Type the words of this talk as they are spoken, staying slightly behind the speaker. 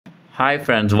Hi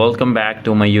friends, welcome back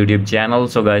to my YouTube channel.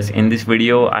 So guys, in this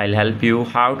video I'll help you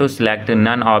how to select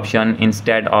none option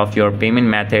instead of your payment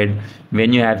method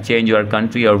when you have changed your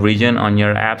country or region on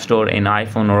your app store in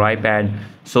iPhone or iPad.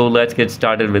 So let's get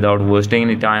started without wasting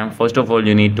any time. First of all,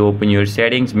 you need to open your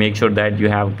settings, make sure that you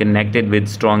have connected with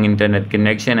strong internet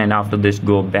connection, and after this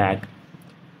go back.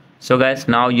 So guys,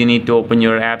 now you need to open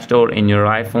your app store in your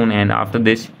iPhone, and after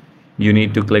this you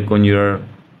need to click on your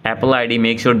Apple ID.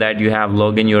 Make sure that you have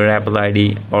logged in your Apple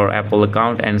ID or Apple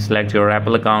account and select your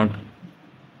Apple account.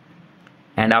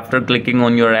 And after clicking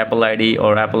on your Apple ID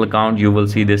or Apple account, you will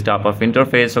see this type of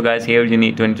interface. So guys, here you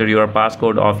need to enter your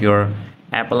passcode of your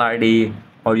Apple ID,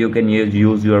 or you can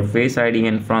use your Face ID,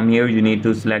 and from here you need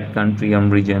to select country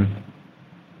and region.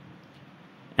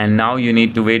 And now you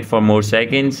need to wait for more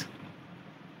seconds.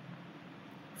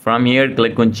 From here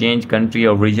click on change country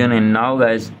or region, and now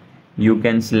guys, you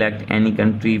can select any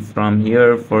country from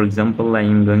here. For example, I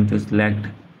am going to select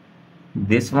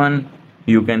this one.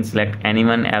 You can select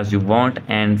anyone as you want,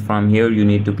 and from here you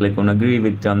need to click on agree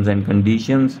with terms and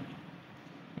conditions.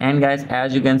 And guys,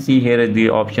 as you can see, here is the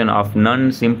option of none.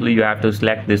 Simply you have to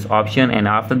select this option, and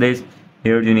after this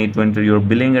here you need to enter your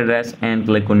billing address and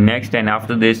click on next, and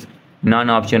after this none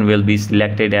option will be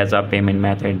selected as a payment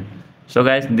method. So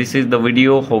guys, this is the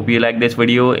video. Hope you like this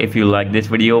video. If you like this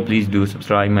video, please do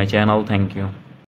subscribe my channel. Thank you.